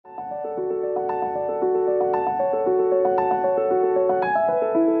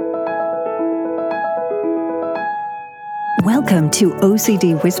Welcome to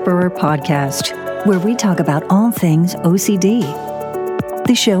OCD Whisperer Podcast, where we talk about all things OCD.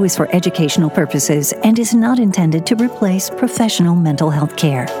 The show is for educational purposes and is not intended to replace professional mental health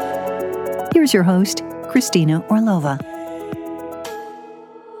care. Here's your host, Christina Orlova.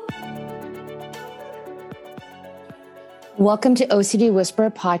 Welcome to OCD Whisperer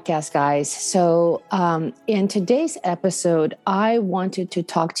Podcast, guys. So in today's episode, I wanted to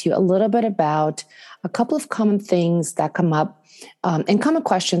talk to you a little bit about a couple of common things that come up and common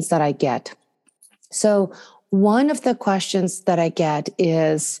questions that I get. So one of the questions that I get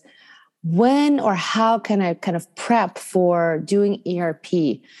is, when or how can I kind of prep for doing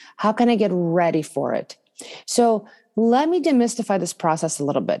ERP? How can I get ready for it? So let me demystify this process a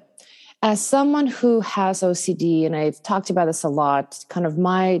little bit. As someone who has OCD, and I've talked about this a lot, kind of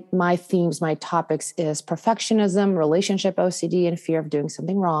my themes, my topics is perfectionism, relationship OCD, and fear of doing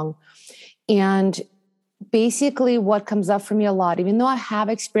something wrong. And basically what comes up for me a lot, even though I have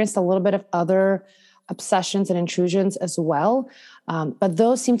experienced a little bit of other obsessions and intrusions as well, but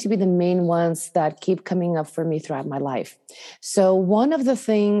those seem to be the main ones that keep coming up for me throughout my life. So one of the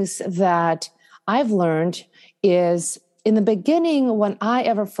things that I've learned is, in the beginning, when I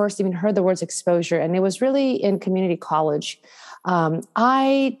ever first even heard the words exposure, and it was really in community college,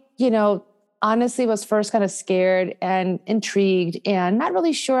 I, honestly was first kind of scared and intrigued and not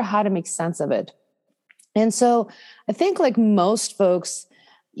really sure how to make sense of it. And so I think, like most folks,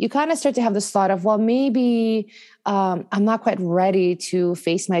 you kind of start to have this thought of, well, maybe I'm not quite ready to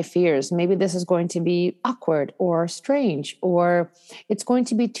face my fears. Maybe this is going to be awkward or strange, or it's going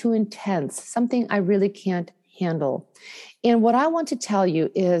to be too intense, something I really can't handle. And what I want to tell you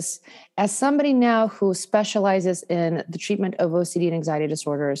is, as somebody now who specializes in the treatment of OCD and anxiety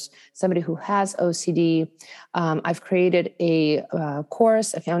disorders, somebody who has OCD, I've created a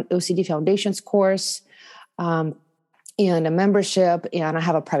course, a OCD Foundations course, and a membership, and I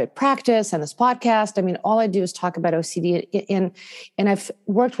have a private practice and this podcast. I mean, all I do is talk about OCD, and I've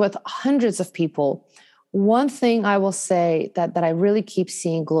worked with hundreds of people. One thing I will say that I really keep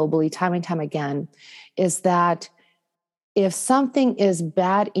seeing globally, time and time again, is that if something is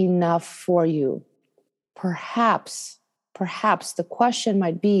bad enough for you, perhaps the question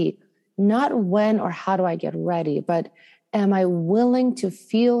might be not when or how do I get ready, but am I willing to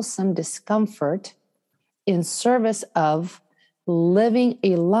feel some discomfort in service of living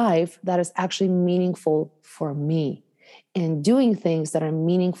a life that is actually meaningful for me and doing things that are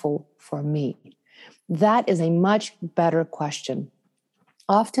meaningful for me? That is a much better question.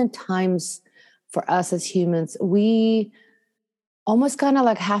 Oftentimes, for us as humans, we almost kind of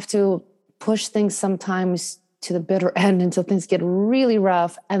like have to push things sometimes to the bitter end until things get really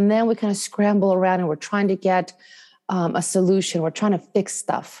rough. And then we kind of scramble around and we're trying to get a solution. We're trying to fix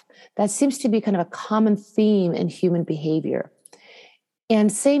stuff. That seems to be kind of a common theme in human behavior.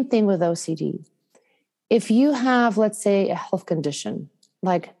 And same thing with OCD. If you have, let's say, a health condition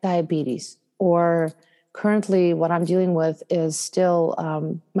like diabetes, or currently what I'm dealing with is still,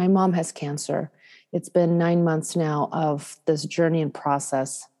 my mom has cancer. It's been 9 months now of this journey and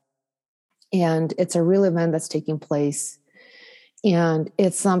process. And it's a real event that's taking place. And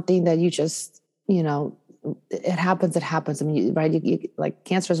it's something that you just, it happens. I mean, right? Like,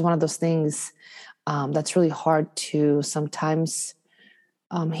 cancer is one of those things that's really hard to sometimes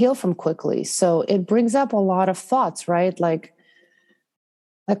heal from quickly. So it brings up a lot of thoughts, right? Like,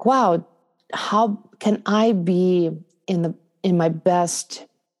 wow, how can I be in my best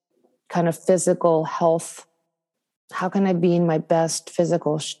kind of physical health? How can I be in my best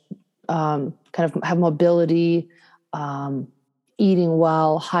physical, kind of have mobility, eating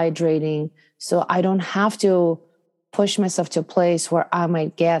well, hydrating, so I don't have to push myself to a place where I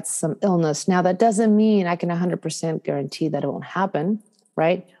might get some illness. Now, that doesn't mean I can 100% guarantee that it won't happen,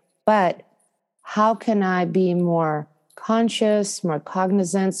 right? But how can I be more conscious, more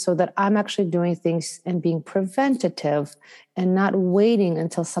cognizant, so that I'm actually doing things and being preventative and not waiting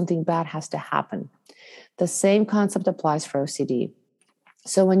until something bad has to happen? The same concept applies for OCD.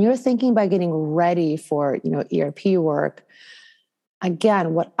 So when you're thinking about getting ready for, ERP work,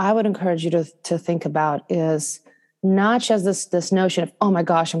 again, what I would encourage you to think about is not just this notion of, oh my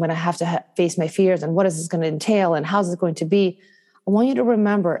gosh, I'm going to have to face my fears, and what is this going to entail, and how's it going to be? I want you to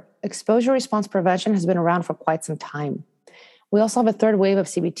remember, exposure response prevention has been around for quite some time. We also have a third wave of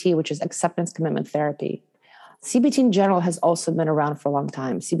CBT, which is acceptance commitment therapy. CBT in general has also been around for a long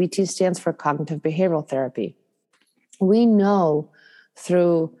time. CBT stands for cognitive behavioral therapy. We know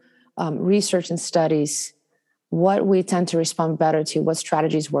through research and studies what we tend to respond better to, what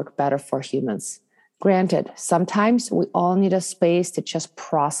strategies work better for humans. Granted, sometimes we all need a space to just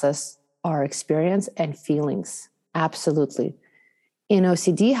process our experience and feelings. Absolutely. In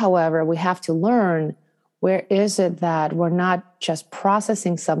OCD, however, we have to learn where is it that we're not just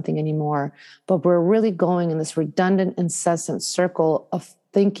processing something anymore, but we're really going in this redundant, incessant circle of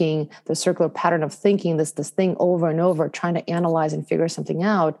thinking, the circular pattern of thinking, this thing over and over, trying to analyze and figure something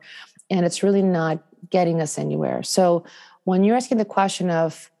out. And it's really not getting us anywhere. So when you're asking the question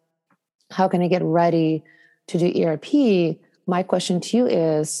of how can I get ready to do ERP, my question to you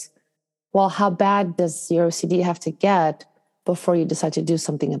is, well, how bad does your OCD have to get before you decide to do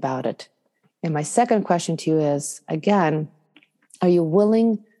something about it? And my second question to you is, again, are you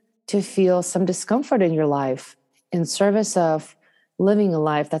willing to feel some discomfort in your life in service of living a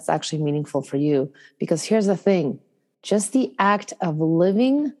life that's actually meaningful for you? Because here's the thing, just the act of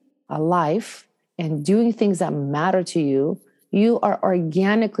living a life and doing things that matter to you, you are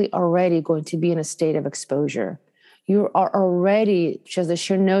organically already going to be in a state of exposure. You are already, just the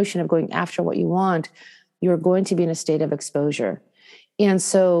sheer notion of going after what you want, you're going to be in a state of exposure. And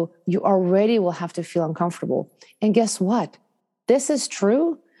so you already will have to feel uncomfortable. And guess what? This is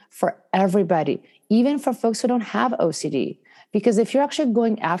true for everybody, even for folks who don't have OCD. Because if you're actually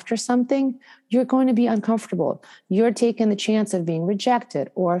going after something, you're going to be uncomfortable. You're taking the chance of being rejected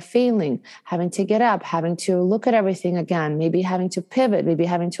or failing, having to get up, having to look at everything again, maybe having to pivot, maybe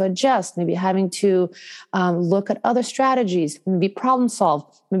having to adjust, maybe having to look at other strategies, maybe problem solve,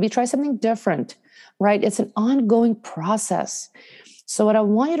 maybe try something different, right? It's an ongoing process. So what I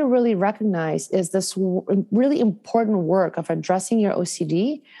want you to really recognize is this really important work of addressing your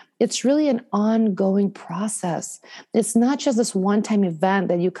OCD. It's really an ongoing process. It's not just this one-time event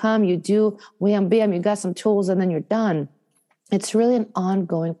that you come, you do, wham, bam, you got some tools and then you're done. It's really an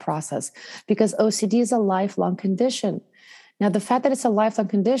ongoing process because OCD is a lifelong condition. Now, the fact that it's a lifelong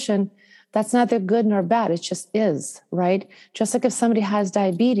condition, that's neither good nor bad. It just is, right? Just like if somebody has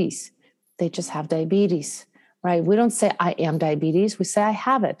diabetes, they just have diabetes. Right? We don't say I am diabetes. We say I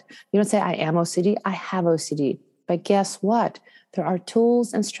have it. You don't say I am OCD. I have OCD. But guess what? There are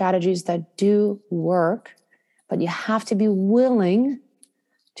tools and strategies that do work, but you have to be willing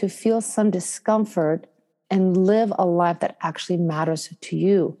to feel some discomfort and live a life that actually matters to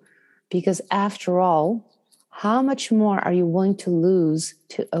you. Because after all, how much more are you willing to lose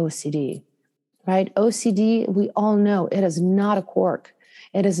to OCD? Right? OCD, we all know it is not a quirk.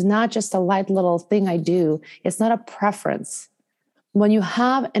 It is not just a light little thing I do. It's not a preference. When you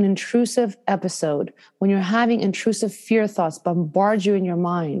have an intrusive episode, when you're having intrusive fear thoughts bombard you in your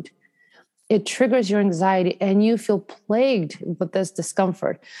mind, it triggers your anxiety and you feel plagued with this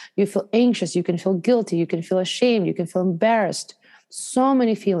discomfort. You feel anxious. You can feel guilty. You can feel ashamed. You can feel embarrassed. So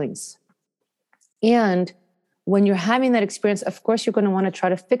many feelings. And when you're having that experience, of course, you're going to want to try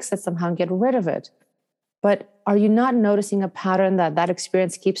to fix it somehow and get rid of it. But are you not noticing a pattern that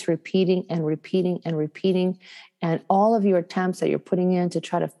experience keeps repeating and repeating and repeating? And all of your attempts that you're putting in to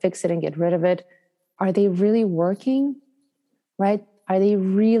try to fix it and get rid of it, are they really working? Right? Are they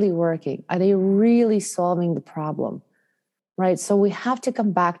really working? Are they really solving the problem? Right? So we have to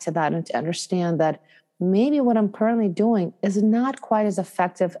come back to that and to understand that maybe what I'm currently doing is not quite as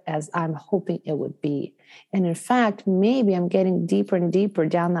effective as I'm hoping it would be. And in fact, maybe I'm getting deeper and deeper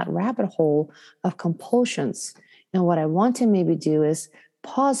down that rabbit hole of compulsions. And what I want to maybe do is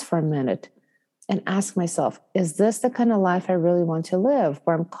pause for a minute and ask myself, is this the kind of life I really want to live,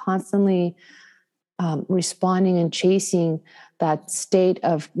 where I'm constantly responding and chasing that state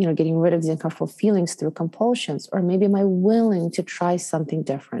of, getting rid of these uncomfortable feelings through compulsions? Or maybe am I willing to try something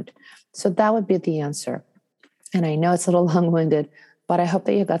different? So that would be the answer. And I know it's a little long-winded, but I hope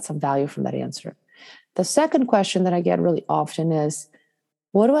that you got some value from that answer. The second question that I get really often is,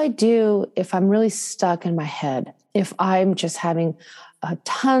 what do I do if I'm really stuck in my head? If I'm just having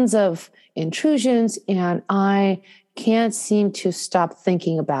tons of intrusions and I can't seem to stop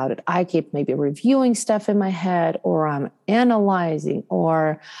thinking about it. I keep maybe reviewing stuff in my head, or I'm analyzing,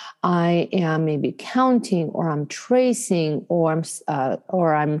 or I am maybe counting, or I'm tracing, or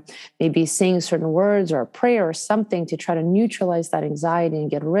I'm maybe saying certain words or a prayer or something to try to neutralize that anxiety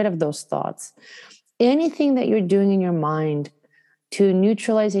and get rid of those thoughts. Anything that you're doing in your mind to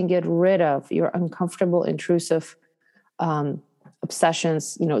neutralize and get rid of your uncomfortable, intrusive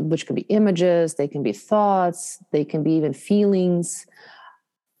obsessions, which could be images, they can be thoughts, they can be even feelings.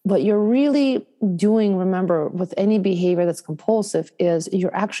 What you're really doing, remember, with any behavior that's compulsive is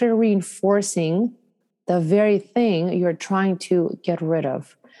you're actually reinforcing the very thing you're trying to get rid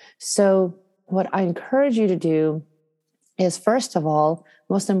of. So what I encourage you to do is, first of all,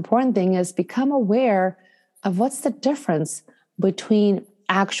 most important thing is become aware of what's the difference between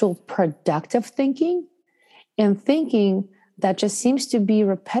actual productive thinking and thinking that just seems to be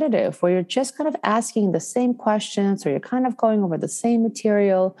repetitive, where you're just kind of asking the same questions, or you're kind of going over the same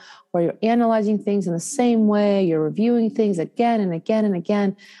material, or you're analyzing things in the same way, you're reviewing things again and again and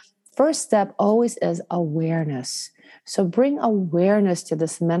again. First step always is awareness. So bring awareness to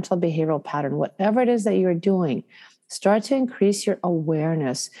this mental behavioral pattern, whatever it is that you're doing. Start to increase your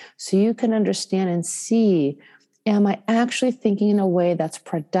awareness so you can understand and see, am I actually thinking in a way that's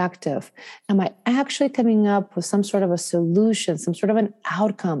productive? Am I actually coming up with some sort of a solution, some sort of an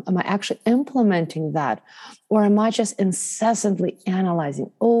outcome? Am I actually implementing that? Or am I just incessantly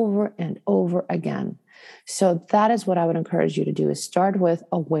analyzing over and over again? So that is what I would encourage you to do, is start with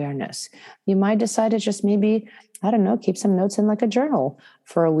awareness. You might decide to just maybe, I don't know, keep some notes in like a journal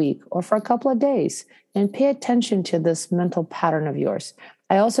for a week or for a couple of days and pay attention to this mental pattern of yours.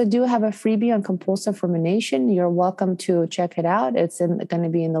 I also do have a freebie on compulsive rumination. You're welcome to check it out. It's going to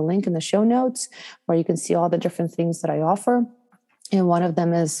be in the link in the show notes, where you can see all the different things that I offer. And one of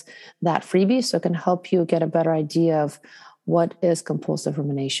them is that freebie, so it can help you get a better idea of what is compulsive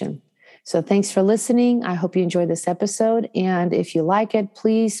rumination. So thanks for listening. I hope you enjoyed this episode. And if you like it,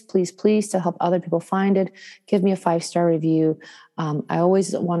 please, please, please, to help other people find it, give me a 5-star review. I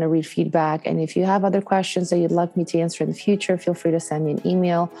always want to read feedback. And if you have other questions that you'd like me to answer in the future, feel free to send me an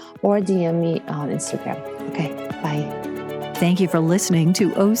email or DM me on Instagram. Okay, bye. Thank you for listening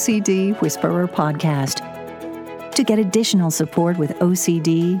to OCD Whisperer Podcast. To get additional support with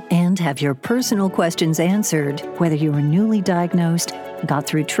OCD and have your personal questions answered, whether you are newly diagnosed, got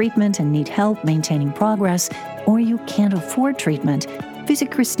through treatment and need help maintaining progress, or you can't afford treatment, visit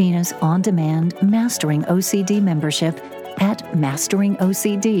Christina's on-demand Mastering OCD membership at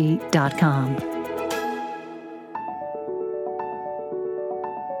masteringocd.com.